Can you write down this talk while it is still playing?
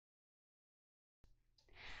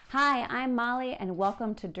Hi, I'm Molly and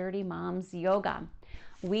welcome to Dirty Moms Yoga.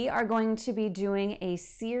 We are going to be doing a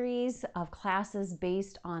series of classes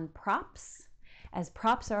based on props, as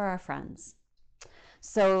props are our friends.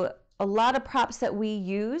 So a lot of props that we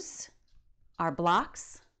use are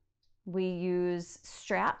blocks, we use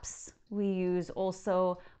straps, we use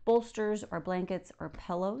also bolsters or blankets or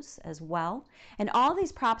pillows as well. And all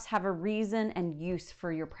these props have a reason and use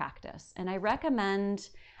for your practice. And I recommend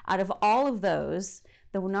out of all of those,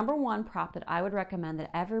 the number one prop that I would recommend that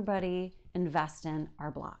everybody invest in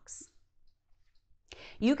are blocks.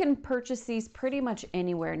 You can purchase these pretty much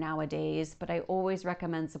anywhere nowadays, but I always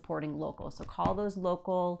recommend supporting local. So call those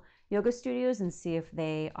local yoga studios and see if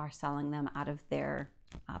they are selling them out of their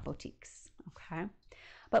boutiques, okay?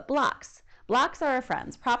 But blocks are our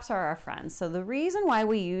friends, props are our friends. So the reason why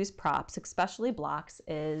we use props, especially blocks,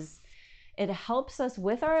 is it helps us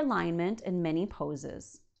with our alignment in many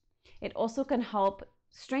poses. It also can help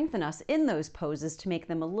strengthen us in those poses to make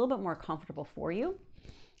them a little bit more comfortable for you.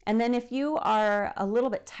 And then if you are a little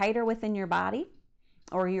bit tighter within your body,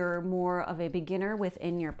 or you're more of a beginner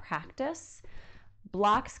within your practice,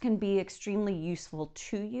 blocks can be extremely useful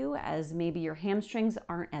to you, as maybe your hamstrings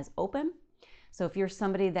aren't as open. So if you're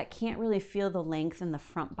somebody that can't really feel the length in the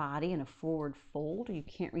front body in a forward fold, or you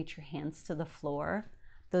can't reach your hands to the floor,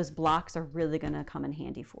 those blocks are really going to come in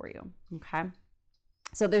handy for you, okay?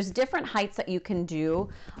 So there's different heights that you can do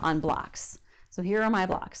on blocks. So here are my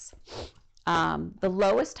blocks. The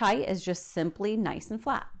lowest height is just simply nice and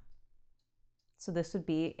flat. So this would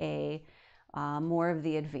be a more of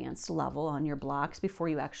the advanced level on your blocks before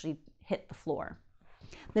you actually hit the floor.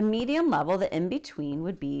 The medium level, the in-between,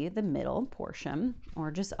 would be the middle portion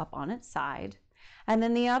or just up on its side. And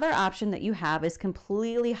then the other option that you have is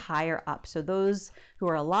completely higher up. So those who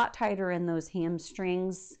are a lot tighter in those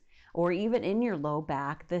hamstrings or even in your low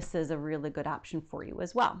back, this is a really good option for you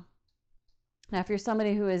as well. Now, if you're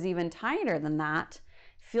somebody who is even tighter than that,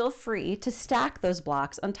 feel free to stack those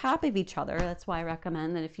blocks on top of each other. That's why I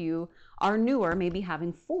recommend that if you are newer, maybe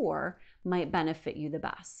having 4 might benefit you the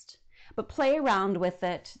best. But play around with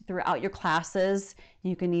it throughout your classes.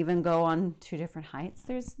 You can even go on 2 different heights.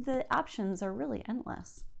 The options are really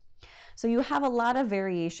endless. So you have a lot of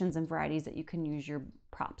variations and varieties that you can use your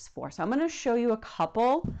props for. So I'm going to show you a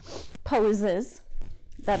couple poses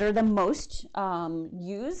that are the most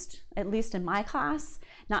used, at least in my class.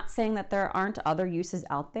 Not saying that there aren't other uses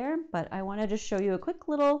out there, but I wanted to show you a quick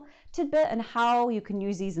little tidbit on how you can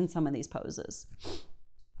use these in some of these poses.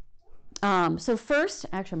 So first,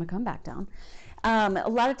 actually I'm gonna come back down. A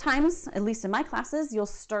lot of times, at least in my classes, you'll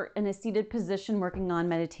start in a seated position working on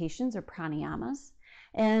meditations or pranayamas.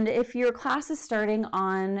 And if your class is starting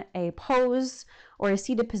on a pose or a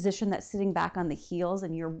seated position that's sitting back on the heels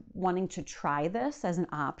and you're wanting to try this as an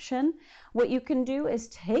option, what you can do is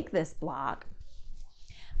take this block,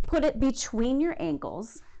 put it between your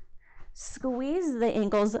ankles, squeeze the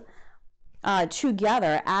ankles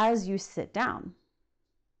together as you sit down.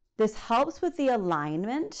 This helps with the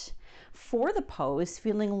alignment for the pose,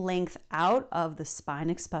 feeling length out of the spine,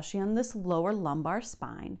 especially on this lower lumbar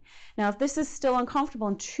spine. Now, if this is still uncomfortable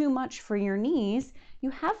and too much for your knees, you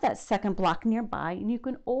have that second block nearby and you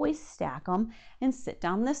can always stack them and sit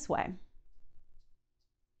down this way.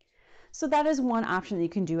 So that is one option that you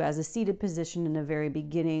can do as a seated position in the very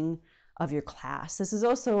beginning of your class. This is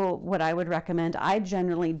also what I would recommend. I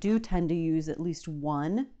generally do tend to use at least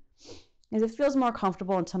one, as it feels more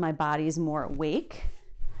comfortable until my body is more awake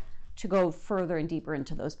to go further and deeper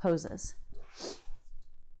into those poses.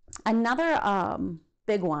 Another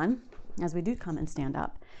big one, as we do come and stand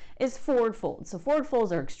up, is forward folds. So forward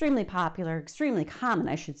folds are extremely popular, extremely common,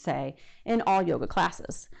 I should say, in all yoga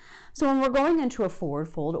classes. So when we're going into a forward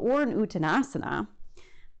fold or an uttanasana,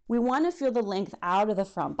 we want to feel the length out of the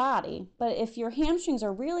front body. But if your hamstrings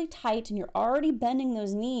are really tight and you're already bending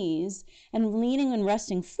those knees and leaning and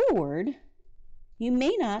resting forward, you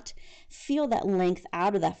may not feel that length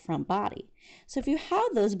out of that front body. So if you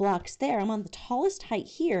have those blocks there, I'm on the tallest height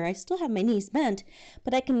here, I still have my knees bent,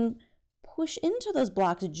 but I can push into those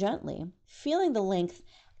blocks gently, feeling the length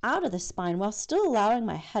out of the spine while still allowing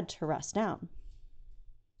my head to rest down.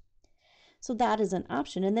 So that is an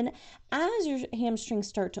option. And then as your hamstrings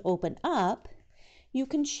start to open up, you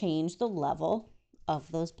can change the level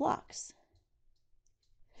of those blocks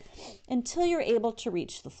until you're able to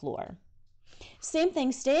reach the floor. Same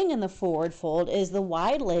thing, staying in the forward fold is the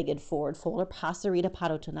wide-legged forward fold or Pasarita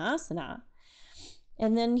Padottanasana.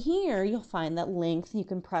 And then here you'll find that length you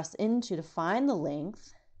can press into to find the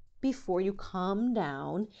length before you come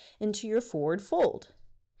down into your forward fold.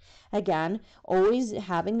 Again, always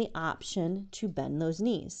having the option to bend those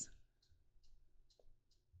knees.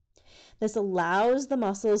 This allows the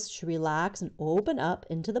muscles to relax and open up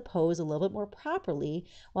into the pose a little bit more properly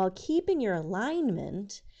while keeping your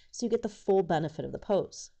alignment so you get the full benefit of the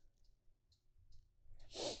pose.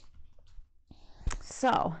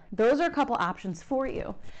 So those are a couple options for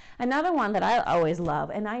you. Another one that I always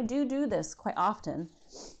love, and I do this quite often,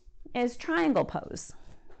 is triangle pose.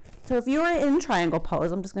 So if you're in triangle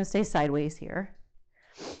pose, I'm just going to stay sideways here.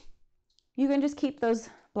 You can just keep those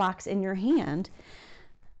blocks in your hand,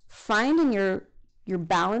 finding your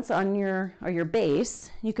balance on your base.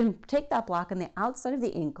 You can take that block on the outside of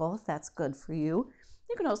the ankle if that's good for you.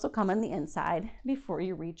 You can also come on the inside before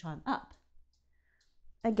you reach on up.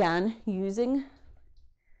 Again, using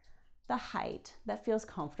the height that feels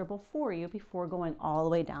comfortable for you before going all the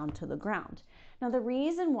way down to the ground. Now, the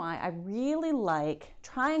reason why I really like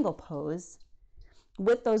triangle pose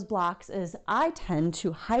with those blocks is I tend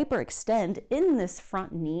to hyperextend in this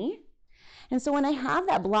front knee. And so when I have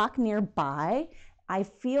that block nearby, I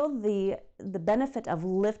feel the benefit of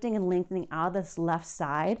lifting and lengthening out of this left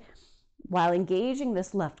side while engaging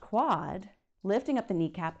this left quad, lifting up the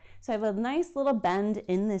kneecap. So I have a nice little bend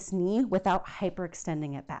in this knee without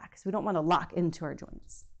hyperextending it back. So we don't want to lock into our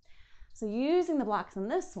joints. So using the blocks on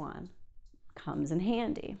this one comes in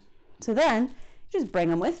handy. So then just bring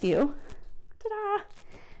them with you, ta-da,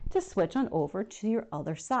 to switch on over to your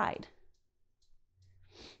other side.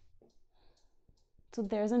 So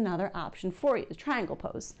there's another option for you, the triangle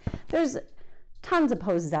pose. There's tons of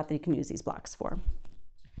poses out there you can use these blocks for.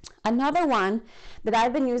 Another one that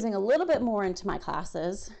I've been using a little bit more into my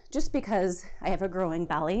classes, just because I have a growing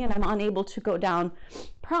belly and I'm unable to go down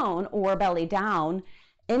prone or belly down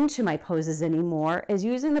into my poses anymore, is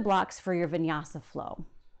using the blocks for your vinyasa flow.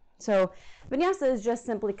 So vinyasa is just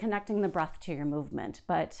simply connecting the breath to your movement.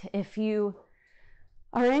 But if you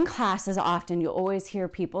are in classes often, you'll always hear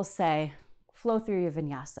people say, flow through your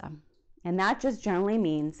vinyasa. And that just generally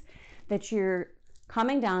means that you're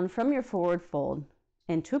coming down from your forward fold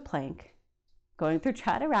into a plank, going through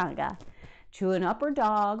chaturanga to an upward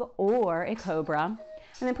dog or a cobra,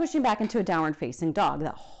 and then pushing back into a downward facing dog.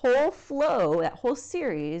 That whole flow, that whole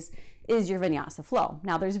series is your vinyasa flow.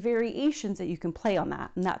 Now there's variations that you can play on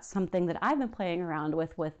that, and that's something that I've been playing around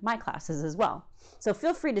with my classes as well. So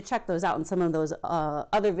feel free to check those out in some of those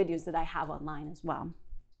other videos that I have online as well.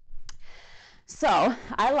 So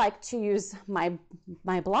I like to use my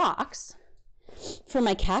blocks for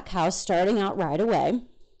my cat-cow, starting out right away,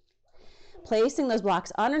 placing those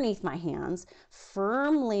blocks underneath my hands,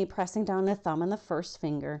 firmly pressing down the thumb and the first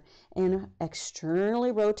finger, and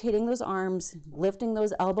externally rotating those arms, lifting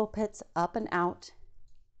those elbow pits up and out.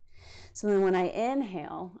 So then when I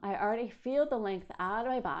inhale, I already feel the length out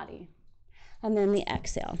of my body. And then the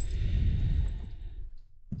exhale.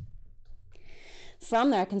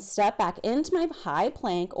 From there, I can step back into my high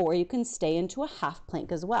plank, or you can stay into a half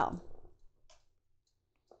plank as well.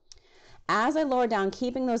 As I lower down,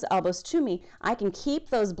 keeping those elbows to me, I can keep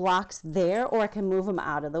those blocks there, or I can move them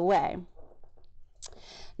out of the way.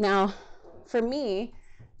 Now, for me,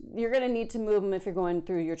 you're going to need to move them if you're going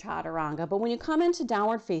through your chaturanga. But when you come into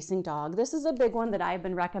downward facing dog, this is a big one that I've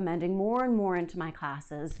been recommending more and more into my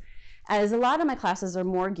classes, as a lot of my classes are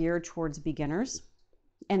more geared towards beginners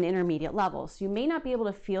and intermediate levels. So you may not be able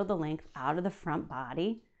to feel the length out of the front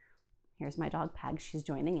body. Here's my dog Peg, she's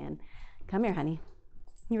joining in. Come here, honey.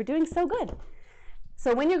 You were doing so good.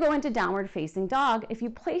 So when you go into downward facing dog, if you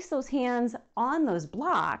place those hands on those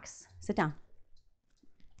blocks, sit down,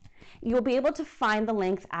 you'll be able to find the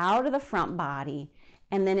length out of the front body,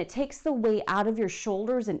 and then it takes the weight out of your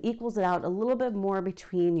shoulders and equals it out a little bit more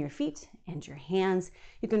between your feet and your hands.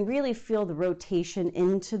 You can really feel the rotation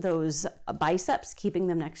into those biceps, keeping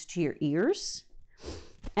them next to your ears,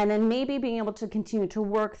 and then maybe being able to continue to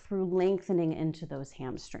work through lengthening into those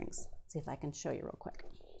hamstrings. Let's see if I can show you real quick.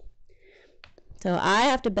 So I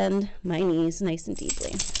have to bend my knees nice and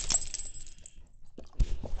deeply.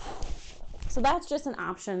 So that's just an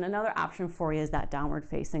option. Another option for you is that downward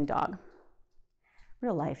facing dog.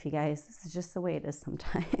 Real life, you guys. This is just the way it is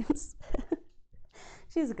sometimes.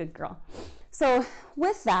 She's a good girl. So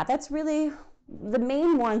with that, that's really the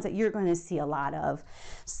main ones that you're going to see a lot of.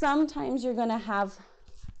 Sometimes you're going to have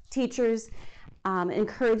teachers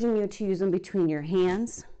encouraging you to use them between your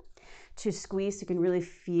hands to squeeze so you can really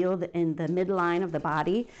feel in the midline of the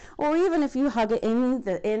body, or even if you hug it in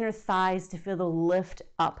the inner thighs to feel the lift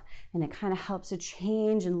up, and it kind of helps to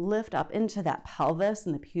change and lift up into that pelvis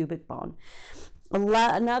and the pubic bone.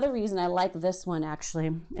 Another reason I like this one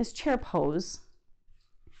actually is chair pose,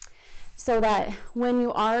 so that when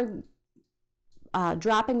you are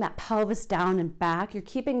dropping that pelvis down and back, you're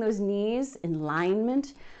keeping those knees in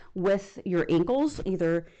alignment with your ankles,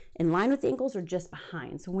 either in line with the ankles or just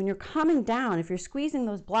behind. So when you're coming down, if you're squeezing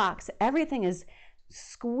those blocks, everything is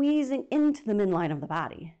squeezing into the midline of the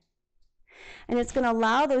body. And it's going to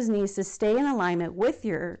allow those knees to stay in alignment with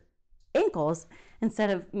your ankles instead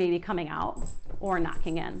of maybe coming out or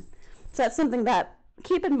knocking in. So that's something that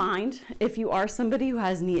keep in mind if you are somebody who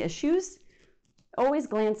has knee issues. Always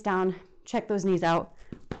glance down, check those knees out,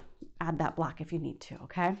 add that block if you need to,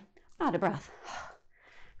 okay? Out of breath.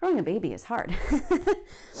 Growing a baby is hard.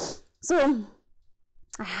 So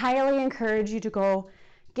I highly encourage you to go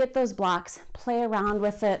get those blocks, play around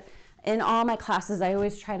with it. In all my classes, I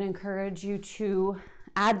always try to encourage you to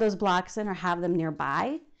add those blocks in or have them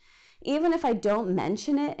nearby. Even if I don't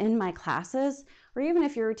mention it in my classes, or even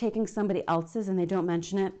if you're taking somebody else's and they don't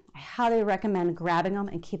mention it, I highly recommend grabbing them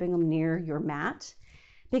and keeping them near your mat.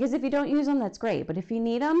 Because if you don't use them, that's great. But if you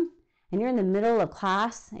need them and you're in the middle of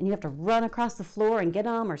class and you have to run across the floor and get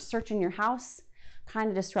them or search in your house, kind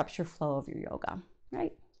of disrupts your flow of your yoga,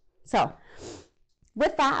 right? So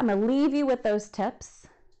with that, I'm gonna leave you with those tips.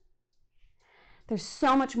 There's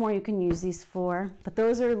so much more you can use these for, but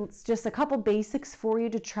those are just a couple basics for you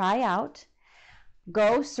to try out.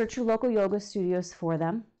 Go search your local yoga studios for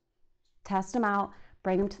them, test them out,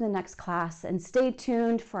 bring them to the next class, and stay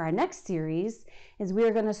tuned for our next series as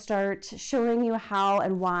we're going to start showing you how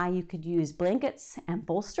and why you could use blankets and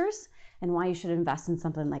bolsters and why you should invest in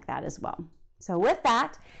something like that as well. So with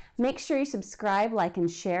that, make sure you subscribe, like, and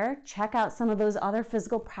share. Check out some of those other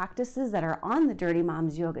physical practices that are on the Dirty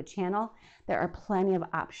Moms Yoga channel. There are plenty of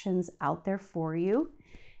options out there for you.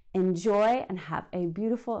 Enjoy and have a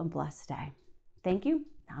beautiful and blessed day. Thank you.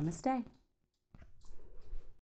 Namaste.